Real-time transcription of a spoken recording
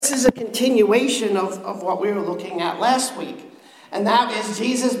this is a continuation of what we were looking at last week. And that is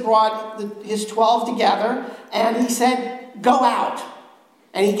Jesus brought his 12 together and he said, go out.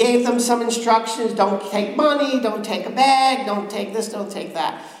 And he gave them some instructions. Don't take money, don't take a bag, don't take this, don't take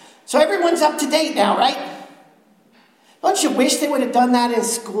that. So everyone's up to date now, right? Don't you wish they would have done that in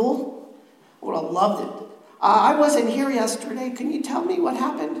school? I would have loved it. I wasn't here yesterday. Can you tell me what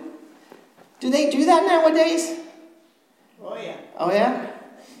happened? Do they do that nowadays? Oh, yeah. Oh, yeah?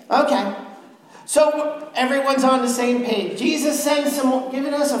 Okay. So everyone's on the same page. Jesus sends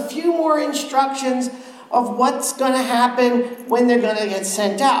giving us a few more instructions of what's going to happen when they're going to get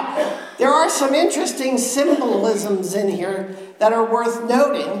sent out. There are some interesting symbolisms in here that are worth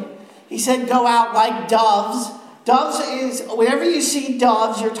noting. He said, go out like doves. Doves is, whenever you see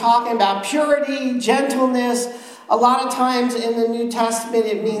doves, you're talking about purity, gentleness. A lot of times in the New Testament,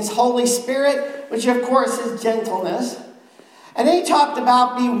 it means Holy Spirit, which of course is gentleness. And then he talked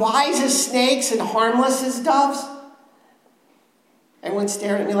about be wise as snakes and harmless as doves. Everyone's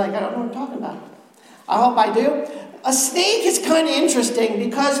staring at me like, I don't know what I'm talking about. I hope I do. A snake is kind of interesting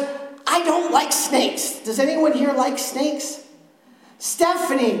because I don't like snakes. Does anyone here like snakes?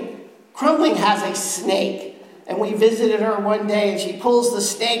 Stephanie Crumbling has a snake. And we visited her one day and she pulls the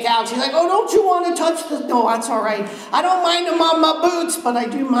snake out. She's like, oh, don't you want to touch this? No, that's all right. I don't mind them on my boots, but I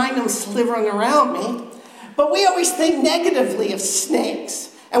do mind them slithering around me. But we always think negatively of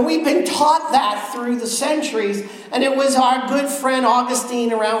snakes. And we've been taught that through the centuries. And it was our good friend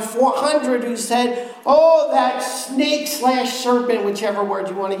Augustine around 400 who said, oh, that snake/serpent, whichever word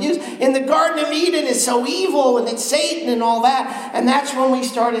you want to use, in the Garden of Eden is so evil and it's Satan and all that. And that's when we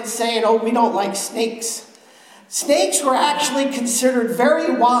started saying, oh, we don't like snakes. Snakes were actually considered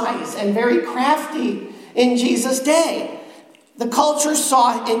very wise and very crafty in Jesus' day. The culture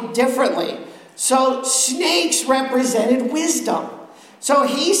saw it differently. So snakes represented wisdom. So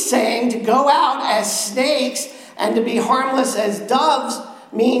he's saying to go out as snakes and to be harmless as doves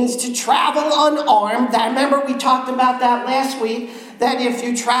means to travel unarmed. I remember we talked about that last week, that if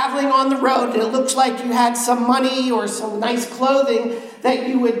you're traveling on the road and it looks like you had some money or some nice clothing, that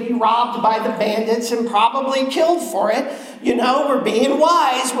you would be robbed by the bandits and probably killed for it. You know, we're being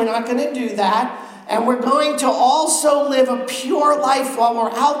wise. We're not going to do that. And we're going to also live a pure life while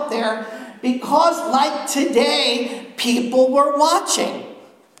we're out there because, like today, people were watching.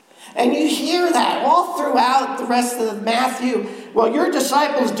 And you hear that all throughout the rest of Matthew. Well, your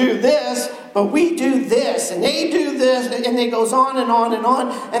disciples do this, but we do this, and they do this, and it goes on and on and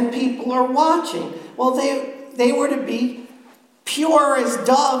on, and people are watching. Well, they were to be pure as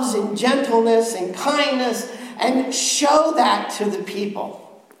doves in gentleness and kindness and show that to the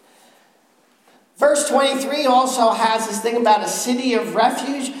people. Verse 23 also has this thing about a city of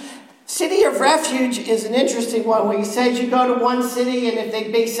refuge. City of refuge is an interesting one where he says you go to one city and if they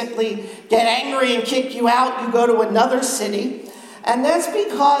basically get angry and kick you out, you go to another city. And that's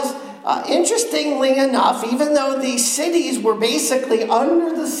because, interestingly enough, even though these cities were basically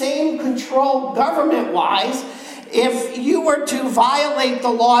under the same control government-wise, if you were to violate the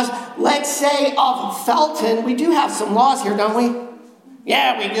laws, let's say of Felton, we do have some laws here, don't we?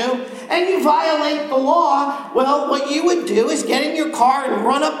 Yeah, we do. And you violate the law, well, what you would do is get in your car and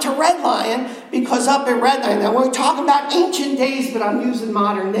run up to Red Lion, because up at Red Lion, now we're talking about ancient days, but I'm using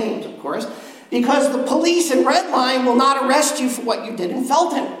modern names, of course, because the police in Red Lion will not arrest you for what you did in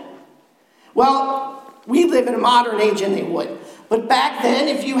Felton. Well, we live in a modern age and they would. But back then,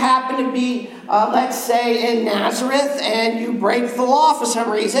 if you happen to be, let's say, in Nazareth and you break the law for some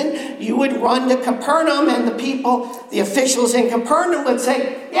reason, you would run to Capernaum and the officials in Capernaum would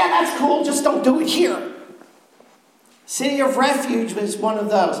say, yeah, that's cool, just don't do it here. City of Refuge was one of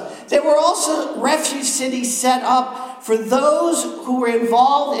those. There were also refuge cities set up for those who were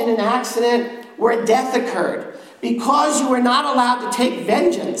involved in an accident where death occurred, because you were not allowed to take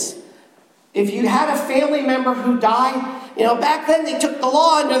vengeance. If you had a family member who died, you know, back then they took the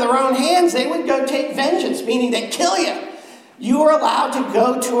law into their own hands. They would go take vengeance, meaning they'd kill you. You were allowed to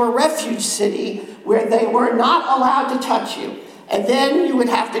go to a refuge city where they were not allowed to touch you. And then you would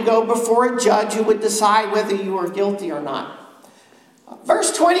have to go before a judge who would decide whether you were guilty or not.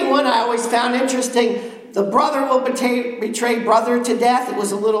 Verse 21 I always found interesting. The brother will betray brother to death.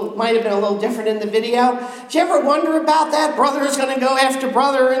 It might have been a little different in the video. Did you ever wonder about that? Brother is going to go after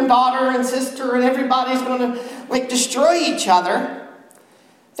brother and daughter and sister, and everybody's going to destroy each other.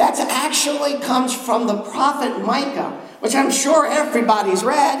 That actually comes from the prophet Micah, which I'm sure everybody's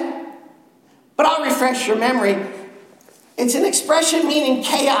read. But I'll refresh your memory. It's an expression meaning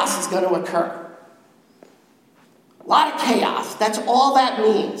chaos is going to occur. A lot of chaos. That's all that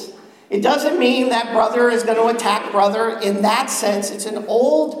means. It doesn't mean that brother is going to attack brother in that sense. It's an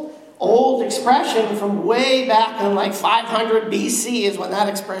old expression from way back in like 500 BC is when that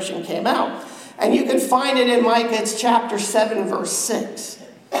expression came out. And you can find it in Micah, it's chapter 7, verse 6.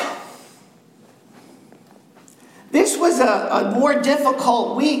 This was a more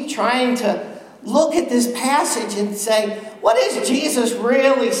difficult week trying to look at this passage and say, what is Jesus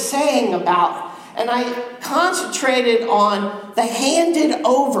really saying about? And I concentrated on the handed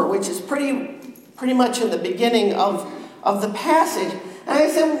over, which is pretty much in the beginning of the passage. And I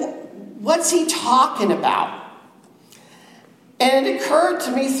said, what's he talking about? And it occurred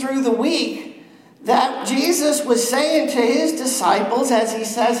to me through the week that Jesus was saying to his disciples, as he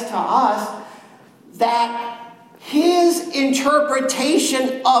says to us, that his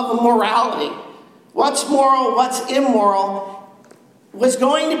interpretation of morality, what's moral, what's immoral, was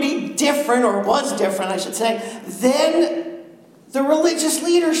going to be different, or was different, I should say, than the religious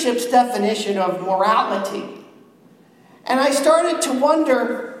leadership's definition of morality. And I started to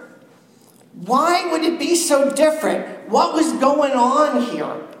wonder, why would it be so different? What was going on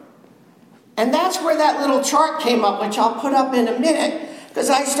here? And that's where that little chart came up, which I'll put up in a minute, because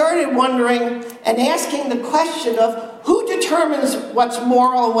I started wondering and asking the question of who determines what's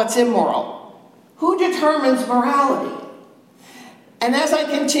moral and what's immoral? Who determines morality? And as I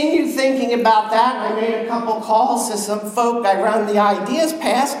continued thinking about that, I made a couple calls to some folk I run the ideas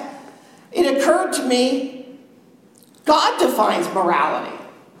past. It occurred to me, God defines morality.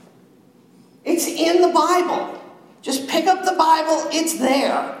 It's in the Bible. Just pick up the Bible, it's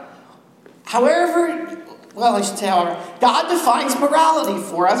there. I should say, God defines morality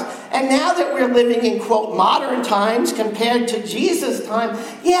for us. And now that we're living in, quote, modern times compared to Jesus' time,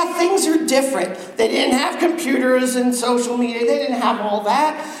 yeah, things are different. They didn't have computers and social media. They didn't have all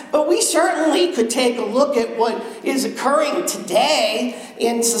that. But we certainly could take a look at what is occurring today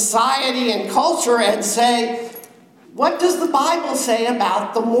in society and culture and say, what does the Bible say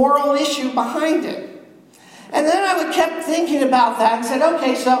about the moral issue behind it? And then I kept thinking about that and said,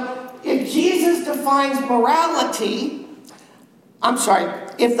 okay, so if Jesus defines morality,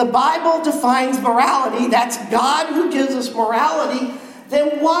 if the Bible defines morality, that's God who gives us morality,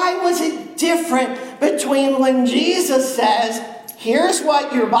 then why was it different between when Jesus says, here's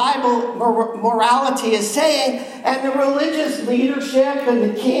what your Bible morality is saying, and the religious leadership and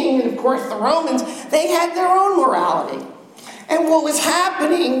the king and, of course, the Romans, they had their own morality. And what was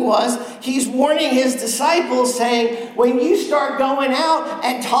happening was he's warning his disciples saying, when you start going out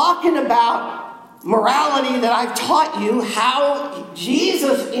and talking about morality that I've taught you, how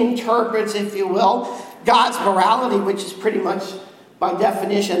Jesus interprets, if you will, God's morality, which is pretty much by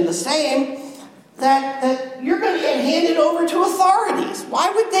definition the same, that you're going to get handed over to authorities. Why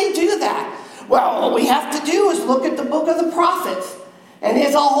would they do that? Well, all we have to do is look at the book of the prophets. And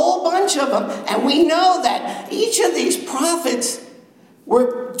there's a whole bunch of them. And we know that each of these prophets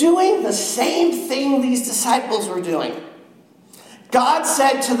were doing the same thing these disciples were doing. God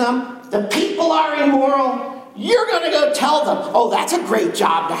said to them, the people are immoral. You're going to go tell them. Oh, that's a great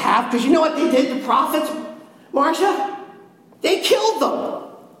job to have. Because you know what they did to prophets, Marcia? They killed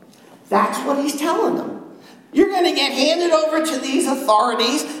them. That's what he's telling them. You're going to get handed over to these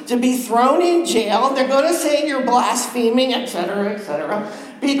authorities to be thrown in jail. They're going to say you're blaspheming, etc.,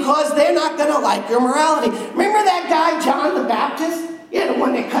 because they're not going to like your morality. Remember that guy, John the Baptist? Yeah, the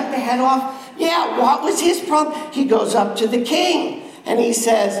one that cut the head off? Yeah, what was his problem? He goes up to the king and he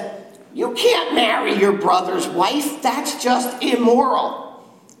says, you can't marry your brother's wife. That's just immoral.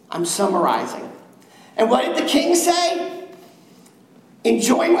 I'm summarizing. And what did the king say?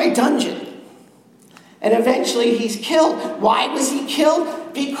 Enjoy my dungeon. And eventually he's killed. Why was he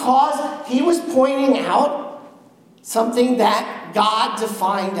killed? Because he was pointing out something that God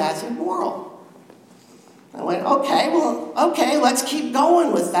defined as immoral. I went, okay, let's keep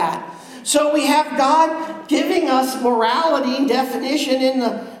going with that. So we have God giving us morality definition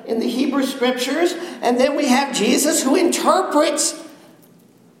in the Hebrew scriptures, and then we have Jesus who interprets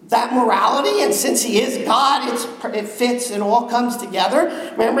that morality, and since he is God, it fits and all comes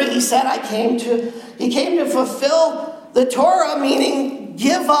together. Remember, he said, he came to fulfill the Torah, meaning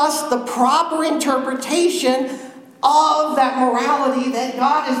give us the proper interpretation of that morality that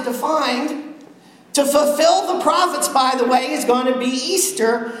God has defined. To fulfill the prophets, by the way, is going to be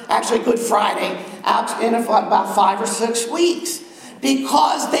Easter, actually Good Friday, out in about 5 or 6 weeks,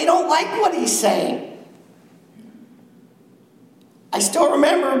 because they don't like what he's saying. I still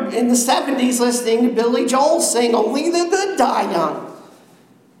remember in the 70s listening to Billy Joel sing, "Only the Good Die Young."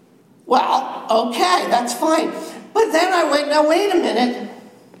 Well, okay, that's fine. But then I went, now wait a minute.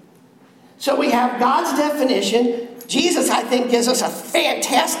 So we have God's definition. Jesus, I think, gives us a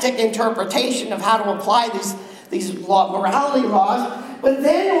fantastic interpretation of how to apply these morality laws. But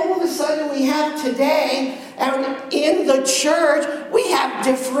then all of a sudden we have today, and in the church, we have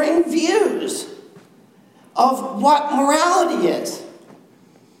differing views of what morality is.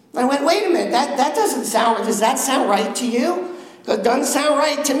 I went, wait a minute, that doesn't sound right. Does that sound right to you? It doesn't sound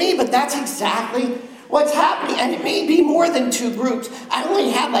right to me, but that's exactly what's happening. And it may be more than two groups. I only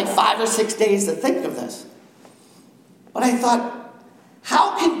had like 5 or 6 days to think of this. But I thought,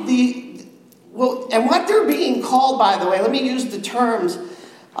 how could and what they're being called, by the way, let me use the terms,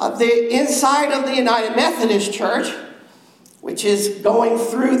 the inside of the United Methodist Church, which is going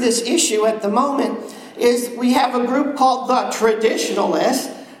through this issue at the moment, is we have a group called the Traditionalists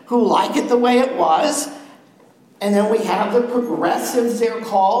who like it the way it was. And then we have the progressives, they're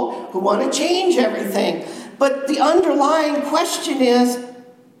called, who want to change everything. But the underlying question is,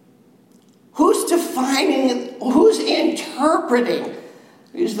 who's defining, who's interpreting,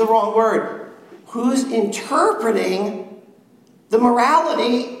 use the wrong word, who's interpreting the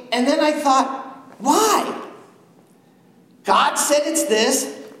morality? And then I thought, why? God said it's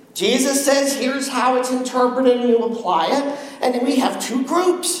this. Jesus says here's how it's interpreted and you apply it. And then we have two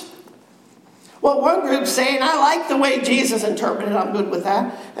groups. Well, one group's saying, I like the way Jesus interpreted it, I'm good with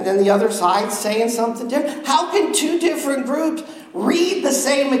that. And then the other side's saying something different. How can two different groups read the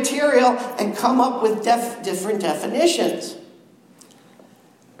same material and come up with different definitions?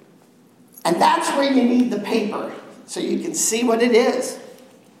 And that's where you need the paper, so you can see what it is.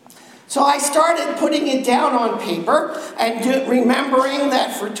 So I started putting it down on paper and remembering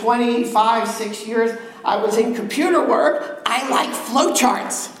that for 6 years I was in computer work. I like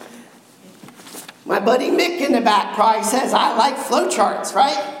flowcharts. My buddy Mick in the back probably says, I like flowcharts,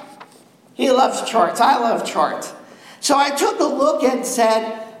 right? He loves charts. I love charts. So I took a look and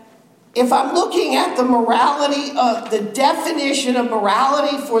said, if I'm looking at the morality of the definition of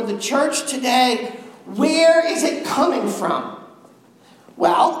morality for the church today, where is it coming from?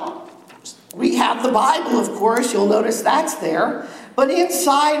 Well, we have the Bible, of course. You'll notice that's there. But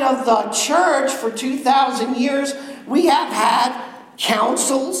inside of the church for 2,000 years, we have had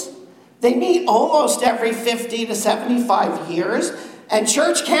councils. They meet almost every 50 to 75 years. And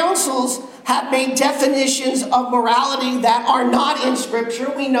church councils have made definitions of morality that are not in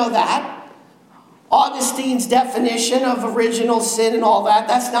Scripture. We know that. Augustine's definition of original sin and all that,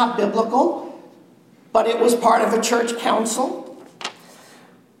 that's not biblical. But it was part of a church council.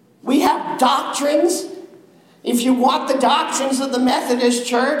 We have doctrines. If you want the doctrines of the Methodist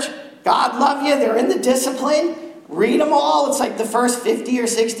Church, God love you, they're in the discipline. Read them all. It's like the first 50 or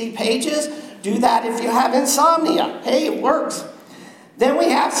 60 pages. Do that if you have insomnia. Hey, it works. Then we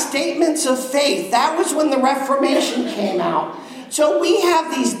have statements of faith. That was when the Reformation came out. So we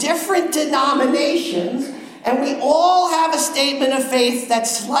have these different denominations, and we all have a statement of faith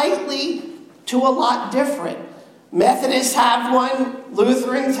that's slightly to a lot different. Methodists have one.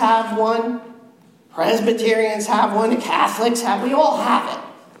 Lutherans have one. Presbyterians have one. Catholics have. We all have it.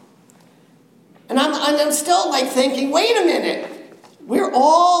 And I'm still like thinking, wait a minute. We're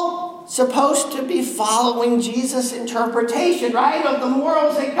all supposed to be following Jesus' interpretation, right, of the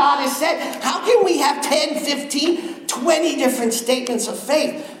morals that God has said. How can we have 10, 15, 20 different statements of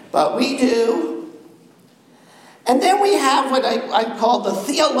faith? But we do. And then we have what I call the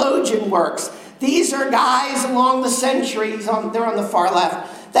theologian works. These are guys along the centuries, they're on the far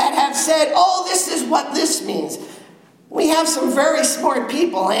left, that have said, oh, this is what this means. We have some very smart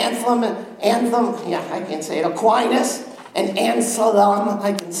people, Aquinas and Anselm,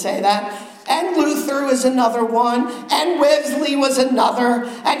 I can say that. And Luther was another one, and Wesley was another,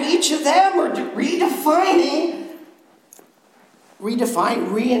 and each of them are reinterpreting.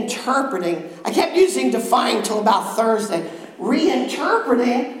 I kept using define till about Thursday.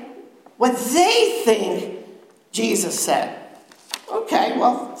 Reinterpreting what they think Jesus said. Okay,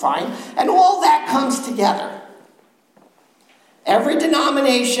 well, fine. And all that comes together. Every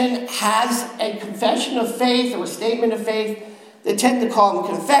denomination has a confession of faith or a statement of faith. They tend to call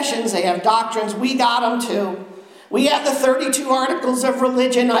them confessions. They have doctrines. We got them too. We have the 32 articles of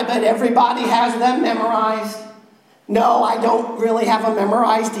religion. I bet everybody has them memorized. No, I don't really have them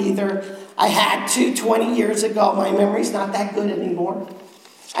memorized either. I had to 20 years ago. My memory's not that good anymore.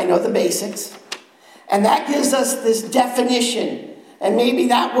 I know the basics. And that gives us this definition. And maybe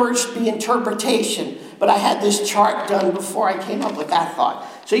that word should be interpretation. But I had this chart done before I came up with that thought.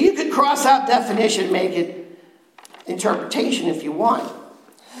 So you could cross out definition, make it interpretation if you want.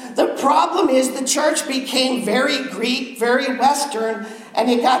 The problem is the church became very Greek, very Western, and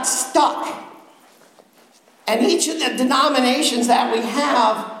it got stuck. And each of the denominations that we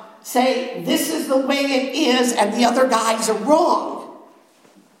have say, this is the way it is, and the other guys are wrong.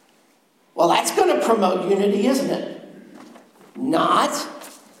 Well, that's going to promote unity, isn't it? Not.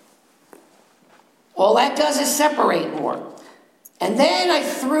 All that does is separate more. And then I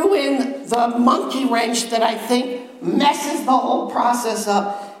threw in the monkey wrench that I think messes the whole process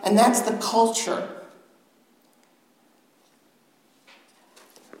up, and that's the culture.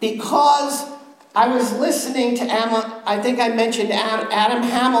 Because I was listening to I think I mentioned Adam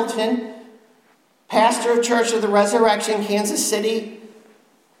Hamilton, pastor of Church of the Resurrection, Kansas City,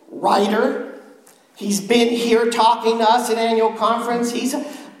 writer. He's been here talking to us at annual conference.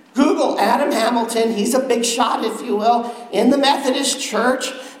 Google Adam Hamilton. He's a big shot, if you will, in the Methodist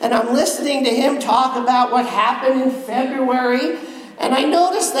Church. And I'm listening to him talk about what happened in February. And I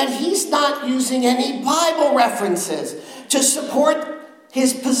noticed that he's not using any Bible references to support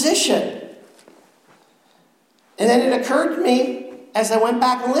his position. And then it occurred to me, as I went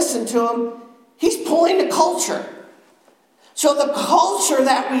back and listened to him, he's pulling the culture. So the culture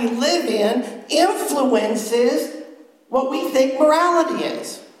that we live in influences what we think morality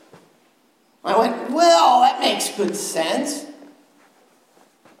is. I went, well, that makes good sense.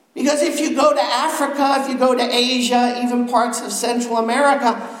 Because if you go to Africa, if you go to Asia, even parts of Central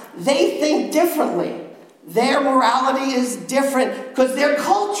America, they think differently. Their morality is different because their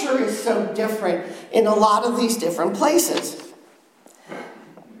culture is so different in a lot of these different places.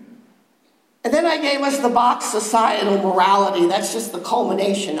 And then I gave us the box societal morality. That's just the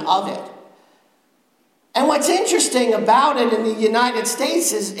culmination of it. And what's interesting about it in the United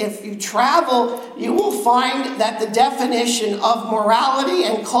States is if you travel, you will find that the definition of morality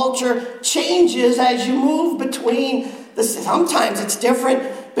and culture changes as you move between sometimes it's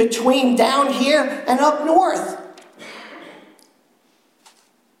different between down here and up north.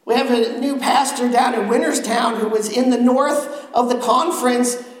 We have a new pastor down in Winterstown who was in the north of the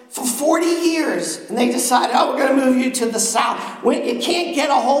conference for 40 years. And they decided, we're going to move you to the south. You can't get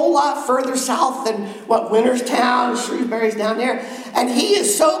a whole lot further south than what Winterstown, Shrewsbury's down there. And he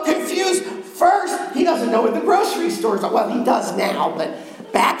is so confused. First, he doesn't know where the grocery stores are. Well, he does now, but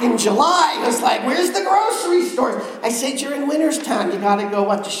back in July, he was like, where's the grocery stores? I said, you're in Winterstown. You got to go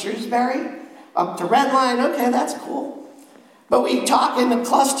up to Shrewsbury, up to Red Line. Okay, that's cool. But we talk in the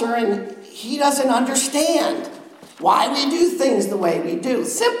cluster, and he doesn't understand why we do things the way we do.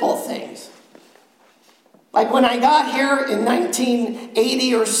 Simple things. Like when I got here in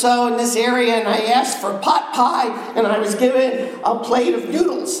 1980 or so in this area, and I asked for pot pie, and I was given a plate of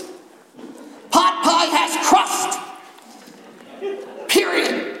noodles. Pot pie has crust.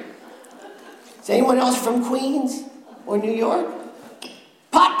 Period. Is anyone else from Queens or New York?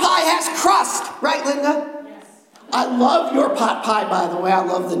 Pot pie has crust. Right, Linda? Yes. I love your pot pie, by the way. I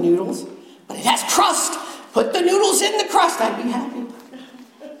love the noodles. But it has crust. Put the noodles in the crust. I'd be happy.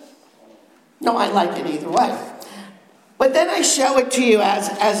 No, I like it either way. But then I show it to you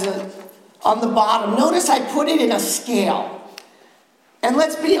on the bottom. Notice I put it in a scale. And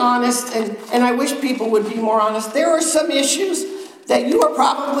let's be honest, and I wish people would be more honest. There are some issues that you are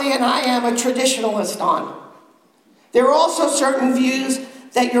probably, and I am, a traditionalist on. There are also certain views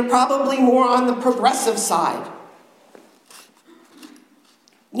that you're probably more on the progressive side.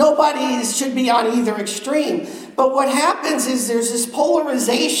 Nobody should be on either extreme. But what happens is there's this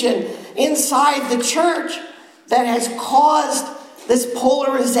polarization inside the church that has caused this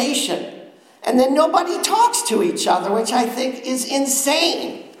polarization. And then nobody talks to each other, which I think is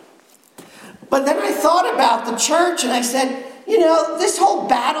insane. But then I thought about the church and I said, this whole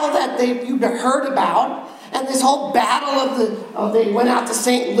battle that you've heard about, and this whole battle they went out to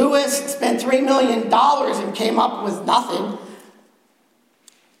St. Louis and spent $3 million and came up with nothing.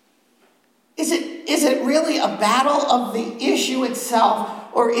 Is it really a battle of the issue itself,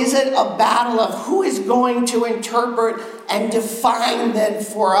 or is it a battle of who is going to interpret and define then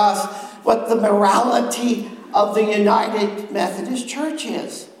for us what the morality of the United Methodist Church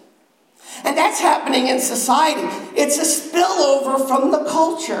is? And that's happening in society. It's a spillover from the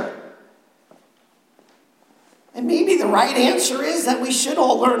culture. And maybe the right answer is that we should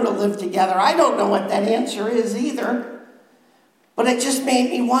all learn to live together. I don't know what that answer is either. But it just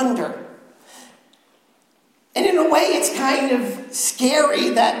made me wonder. And in a way, it's kind of scary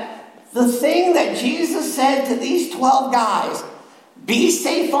that the thing that Jesus said to these 12 guys, be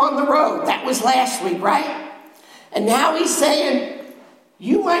safe on the road. That was last week, right? And now he's saying,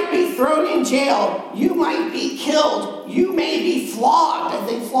 you might be thrown in jail. You might be killed. You may be flogged. I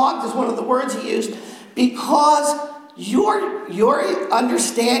think flogged is one of the words he used. Because your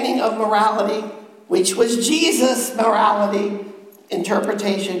understanding of morality, which was Jesus' morality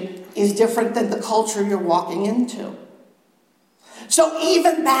interpretation, is different than the culture you're walking into. So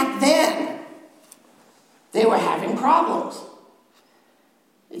even back then, they were having problems.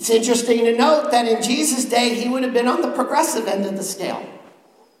 It's interesting to note that in Jesus' day, he would have been on the progressive end of the scale.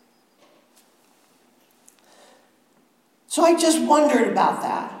 So I just wondered about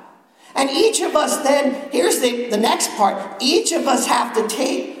that. And each of us then, here's the next part, each of us have to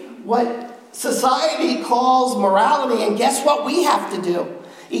take what society calls morality, and guess what we have to do?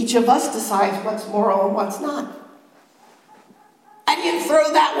 Each of us decides what's moral and what's not. I didn't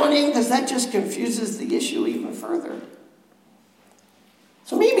throw that one in because that just confuses the issue even further.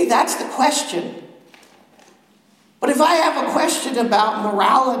 So maybe that's the question. But if I have a question about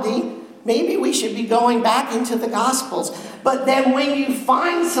morality, maybe we should be going back into the Gospels. But then when you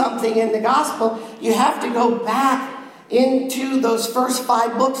find something in the Gospel, you have to go back into those first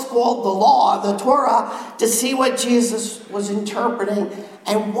 5 books called the Law, the Torah, to see what Jesus was interpreting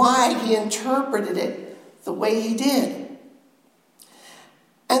and why he interpreted it the way he did.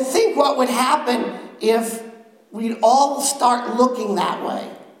 And think what would happen if we'd all start looking that way.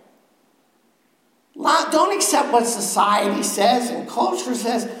 Don't accept what society says and culture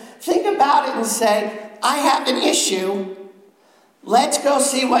says. Think about it and say, I have an issue. Let's go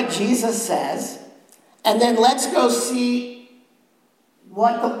see what Jesus says. And then let's go see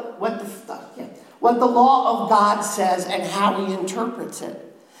what the law of God says and how he interprets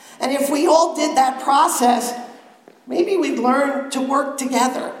it. And if we all did that process, maybe we'd learn to work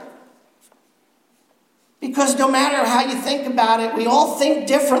together. Because no matter how you think about it, we all think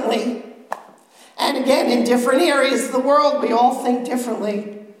differently. And again, in different areas of the world, we all think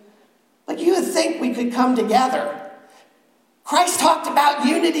differently. But you would think we could come together. Christ talked about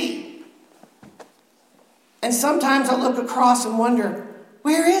unity. And sometimes I look across and wonder,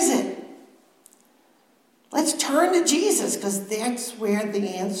 where is it? Let's turn to Jesus, because that's where the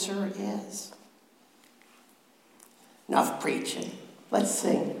answer is. Enough preaching. Let's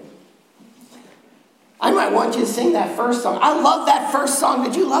sing. I might want you to sing that first song. I love that first song.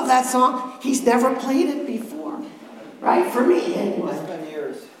 Did you love that song? He's never played it before. Right? For me, anyway. It's been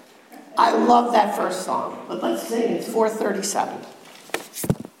years. I love that first song. But let's sing. It's 4:37.